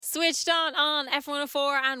Switched on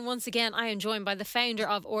F104, and once again I am joined by the founder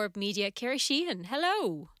of Orb Media, Ciara Sheahan.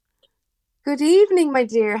 Hello. Good evening, my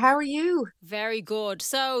dear. How are you? Very good.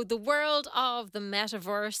 So, the world of the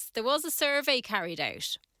metaverse, there was a survey carried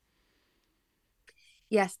out.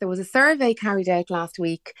 Yes, there was a survey carried out last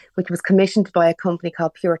week, which was commissioned by a company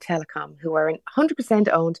called Pure Telecom, who are an 100%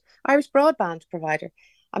 owned Irish broadband provider.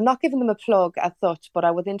 I'm not giving them a plug as such, but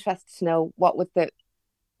I was interested to know what was the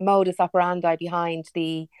modus operandi behind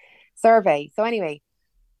the survey. So anyway,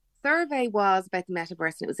 survey was about the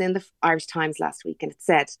metaverse, and it was in the Irish Times last week, and it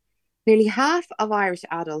said nearly half of Irish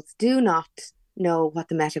adults do not know what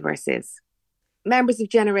the metaverse is. Members of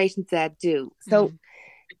Generation Z do. So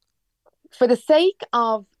for the sake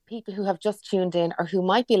of people who have just tuned in or who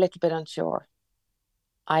might be a little bit unsure,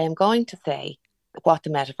 I am going to say what the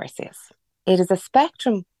metaverse is. It is a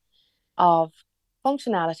spectrum of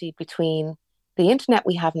functionality between the internet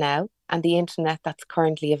we have now and the internet that's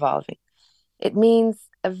currently evolving. It means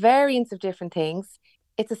a variance of different things.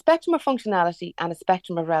 It's a spectrum of functionality and a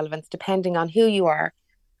spectrum of relevance depending on who you are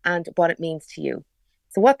and what it means to you.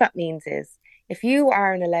 So, what that means is if you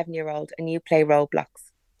are an 11-year-old and you play Roblox,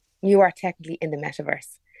 you are technically in the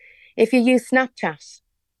metaverse. If you use Snapchat,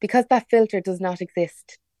 because that filter does not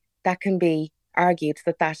exist, that can be argued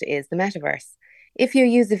that that is the metaverse. If you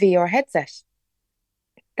use a VR headset,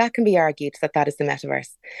 that can be argued that that is the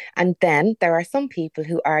metaverse. And then there are some people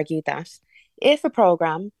who argue that if a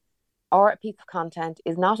program or a piece of content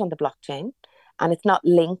is not on the blockchain and it's not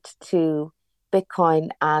linked to Bitcoin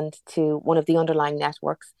and to one of the underlying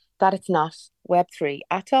networks, that it's not Web3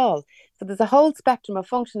 at all. So there's a whole spectrum of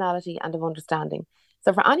functionality and of understanding.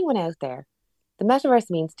 So for anyone out there, the metaverse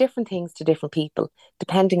means different things to different people,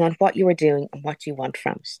 depending on what you are doing and what you want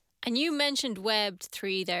from it. And you mentioned Web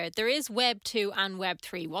 3 there. There is Web 2 and Web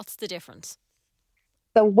 3. What's the difference?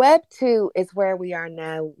 So Web 2 is where we are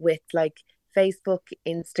now with like Facebook,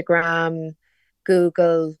 Instagram,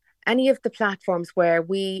 Google, any of the platforms where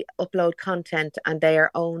we upload content and they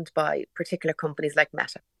are owned by particular companies like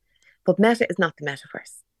Meta. But Meta is not the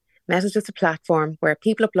metaverse. Meta is just a platform where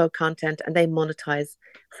people upload content and they monetize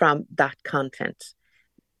from that content.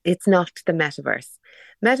 It's not the metaverse.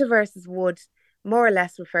 Metaverses would more or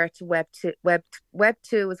less refer to Web 2. Web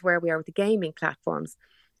 2 is where we are with the gaming platforms.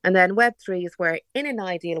 And then Web 3 is where, in an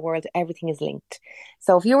ideal world, everything is linked.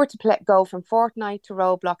 So if you were to go from Fortnite to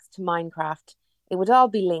Roblox to Minecraft, it would all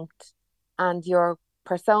be linked. And your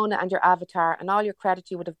persona and your avatar and all your credit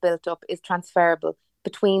you would have built up is transferable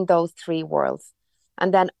between those three worlds.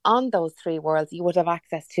 And then on those three worlds, you would have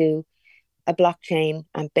access to a blockchain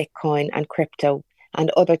and Bitcoin and crypto and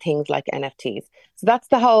other things like NFTs. So that's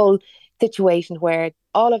the whole situation where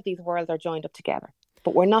all of these worlds are joined up together.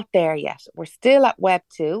 But we're not there yet. We're still at Web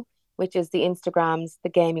 2, which is the Instagrams, the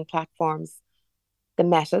gaming platforms, the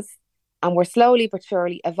metas. And we're slowly but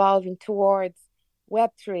surely evolving towards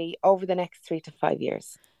Web 3 over the next 3 to 5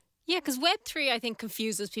 years. Yeah, because Web 3, I think,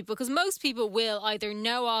 confuses people because most people will either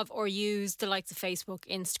know of or use the likes of Facebook,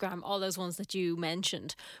 Instagram, all those ones that you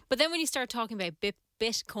mentioned. But then when you start talking about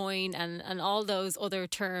Bitcoin and all those other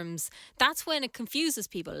terms, that's when it confuses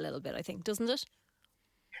people a little bit, I think, doesn't it?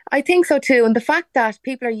 I think so too. And the fact that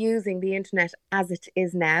people are using the internet as it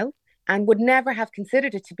is now and would never have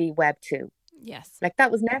considered it to be Web 2. Yes. Like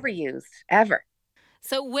that was never used, ever.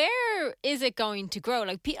 So where is it going to grow?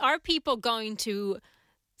 Like, are people going to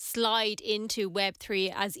slide into Web 3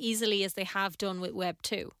 as easily as they have done with Web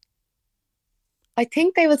 2? I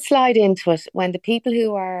think they will slide into it when the people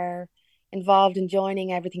who are involved in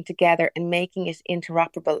joining everything together and making it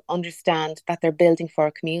interoperable understand that they're building for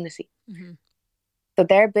a community. Mm-hmm. So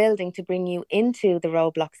they're building to bring you into the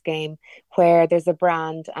Roblox game where there's a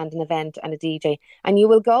brand and an event and a DJ. And you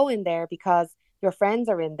will go in there because your friends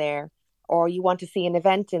are in there or you want to see an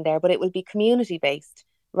event in there, but it will be community based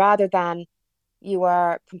rather than you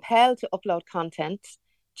are compelled to upload content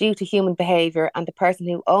due to human behavior and the person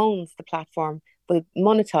who owns the platform will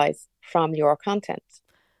monetize from your content.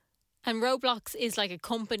 And Roblox is like a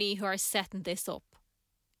company who are setting this up.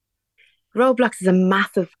 Roblox is a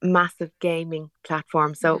massive, massive gaming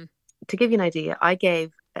platform. So to give you an idea, I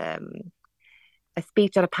gave a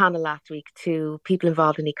speech at a panel last week to people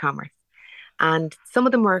involved in e-commerce. And some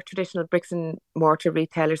of them were traditional bricks and mortar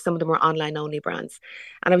retailers, some of them were online only brands.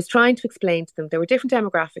 And I was trying to explain to them there were different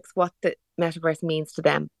demographics, what the metaverse means to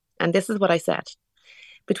them. And this is what I said.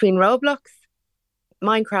 Between Roblox,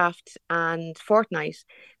 Minecraft, and Fortnite,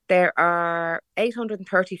 there are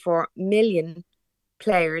 834 million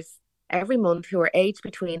players every month who are aged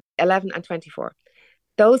between 11 and 24.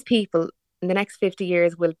 Those people in the next 50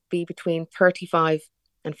 years will be between 35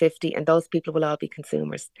 and 50, and those people will all be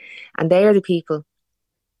consumers. And they are the people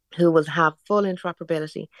who will have full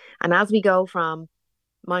interoperability. And as we go from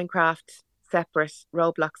Minecraft separate,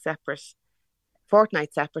 Roblox separate,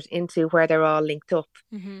 Fortnite separate into where they're all linked up,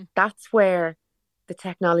 that's where the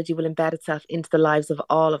technology will embed itself into the lives of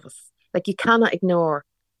all of us. Like, you cannot ignore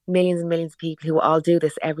millions and millions of people who all do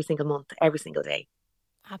this every single month, every single day.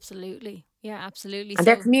 Absolutely. Yeah, absolutely. And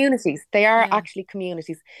they're So, communities. They are yeah. actually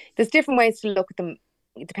communities. There's different ways to look at them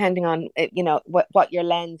depending on, what your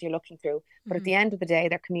lens you're looking through. But at the end of the day,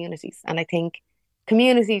 they're communities. And I think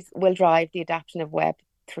communities will drive the adoption of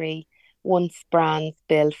Web3 once brands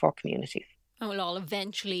build for communities. And we'll all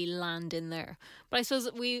eventually land in there. But I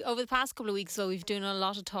suppose we, over the past couple of weeks, though, we've done a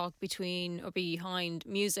lot of talk between or behind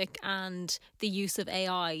music and the use of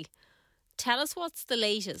AI. Tell us what's the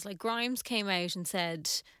latest. Like, Grimes came out and said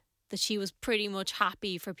that she was pretty much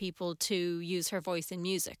happy for people to use her voice in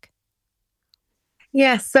music.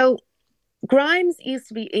 Yeah, so Grimes used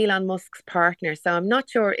to be Elon Musk's partner, so I'm not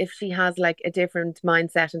sure if she has like a different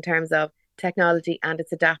mindset in terms of technology and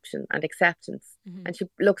its adoption and acceptance. And she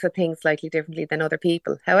looks at things slightly differently than other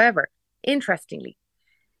people. However, interestingly,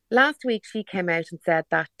 last week she came out and said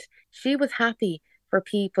that she was happy for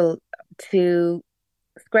people to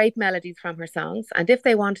scrape melodies from her songs. And if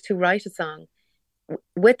they wanted to write a song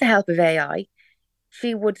with the help of AI,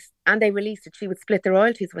 she would, and they released it, she would split the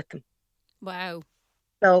royalties with them. Wow.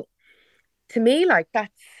 So to me, like,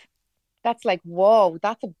 that's like, whoa,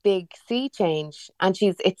 that's a big sea change. And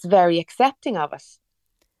it's very accepting of it.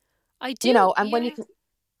 I do. And when you can,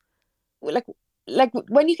 like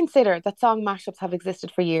when you consider that song mashups have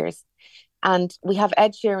existed for years, and we have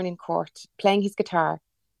Ed Sheeran in court playing his guitar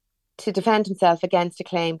to defend himself against a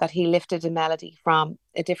claim that he lifted a melody from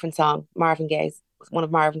a different song, one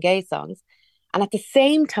of Marvin Gaye's songs. And at the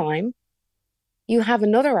same time, you have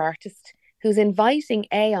another artist who's inviting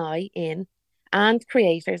AI in and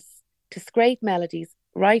creators to scrape melodies,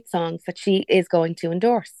 write songs that she is going to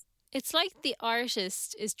endorse. It's like the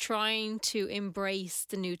artist is trying to embrace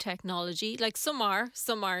the new technology. Like, some are,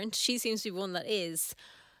 some aren't. She seems to be one that is.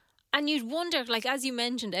 And you'd wonder, like, as you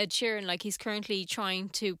mentioned, Ed Sheeran, like, he's currently trying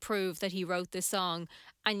to prove that he wrote this song,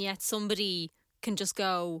 and yet somebody can just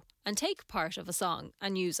go and take part of a song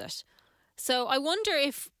and use it. So I wonder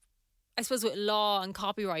if, I suppose, with law and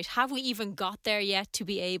copyright, have we even got there yet to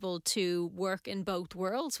be able to work in both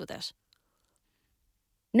worlds with it?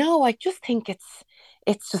 No, I just think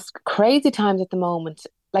it's just crazy times at the moment.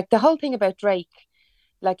 Like, the whole thing about Drake,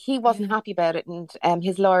 like, he wasn't happy about it, and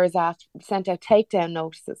his lawyers sent out takedown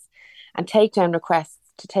notices and takedown requests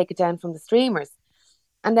to take it down from the streamers.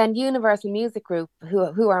 And then Universal Music Group,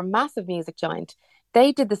 who are a massive music giant,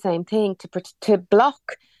 they did the same thing to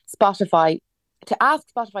block Spotify, to ask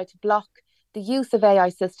Spotify to block the use of AI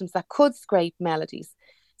systems that could scrape melodies.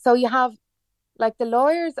 So you have, like, the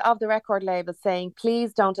lawyers of the record label saying,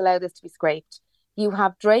 please don't allow this to be scraped. You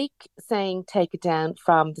have Drake saying, take it down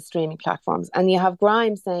from the streaming platforms. And you have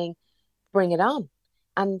Grimes saying, bring it on.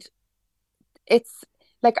 And it's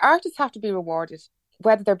like, artists have to be rewarded,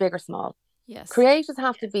 whether they're big or small. Yes. Creators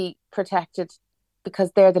have to be protected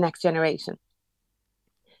because they're the next generation.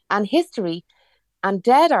 And history and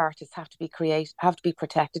dead artists have to be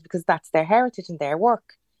protected because that's their heritage and their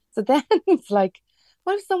work. So then it's like,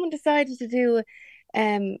 what if someone decided to do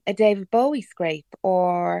a David Bowie scrape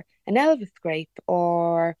or an Elvis scrape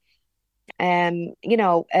or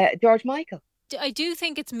George Michael? I do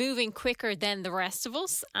think it's moving quicker than the rest of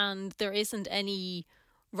us, and there isn't any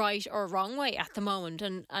right or wrong way at the moment,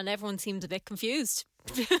 and everyone seems a bit confused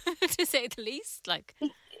to say the least. Like,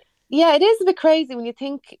 yeah, it is a bit crazy when you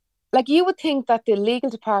think, like, you would think that the legal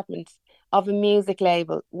department of a music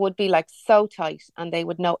label would be like so tight and they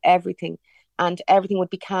would know everything and everything would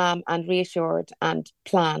be calm and reassured and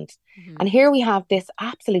planned. And here we have this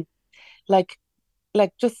absolute, like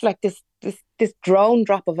just like this drone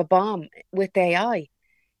drop of a bomb with AI,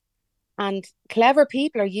 and clever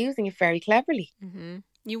people are using it very cleverly.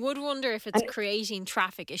 You would wonder if it's creating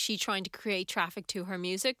traffic. Is she trying to create traffic to her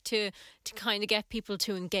music to kind of get people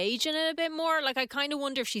to engage in it a bit more? Like, I kind of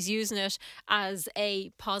wonder if she's using it as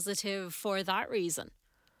a positive for that reason.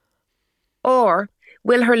 Or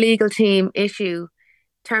will her legal team issue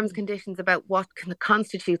terms and conditions about what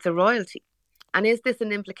constitutes a royalty? And is this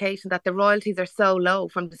an implication that the royalties are so low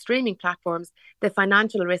from the streaming platforms, the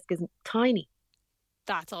financial risk is tiny?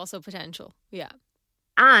 That's also potential, yeah.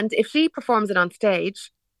 And if she performs it on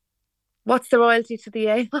stage, what's the royalty to the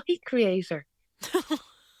AI creator?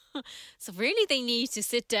 So really they need to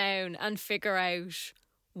sit down and figure out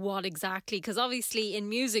what exactly, because obviously in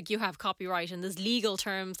music you have copyright and there's legal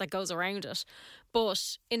terms that goes around it.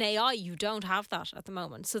 But in AI, you don't have that at the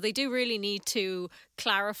moment. So they do really need to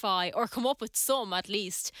clarify or come up with some, at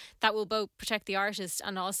least, that will both protect the artist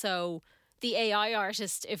and also the AI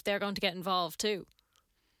artist if they're going to get involved too.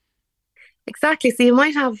 Exactly. So you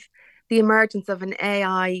might have the emergence of an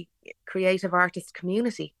AI creative artist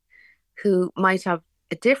community who might have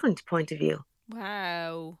a different point of view.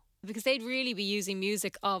 Wow. Because they'd really be using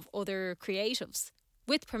music of other creatives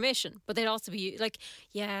with permission, but they'd also be like,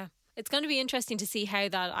 yeah, it's going to be interesting to see how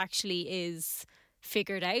that actually is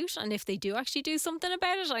figured out. And if they do actually do something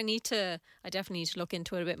about it, I definitely need to look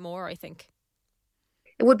into it a bit more, I think.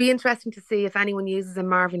 It would be interesting to see if anyone uses a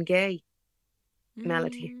Marvin Gaye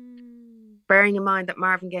melody, Mm. bearing in mind that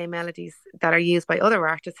Marvin Gaye melodies that are used by other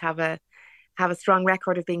artists have a strong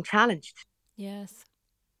record of being challenged. Yes.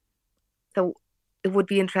 So it would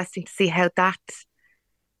be interesting to see how that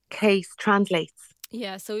case translates.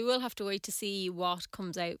 Yeah, so we will have to wait to see what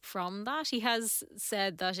comes out from that. He has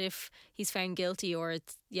said that if he's found guilty,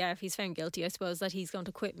 if he's found guilty, I suppose that he's going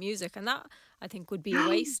to quit music, and that I think would be a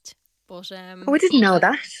waste. But Oh, I didn't know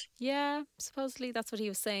that. yeah, supposedly that's what he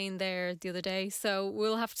was saying there the other day. So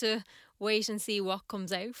we'll have to wait and see what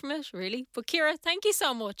comes out from it, really. But Ciara, thank you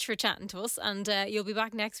so much for chatting to us, and you'll be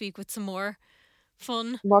back next week with some more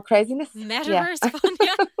fun More craziness. Yeah. metaverse fun.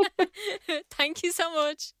 Yeah, thank you so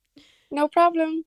much. No problem.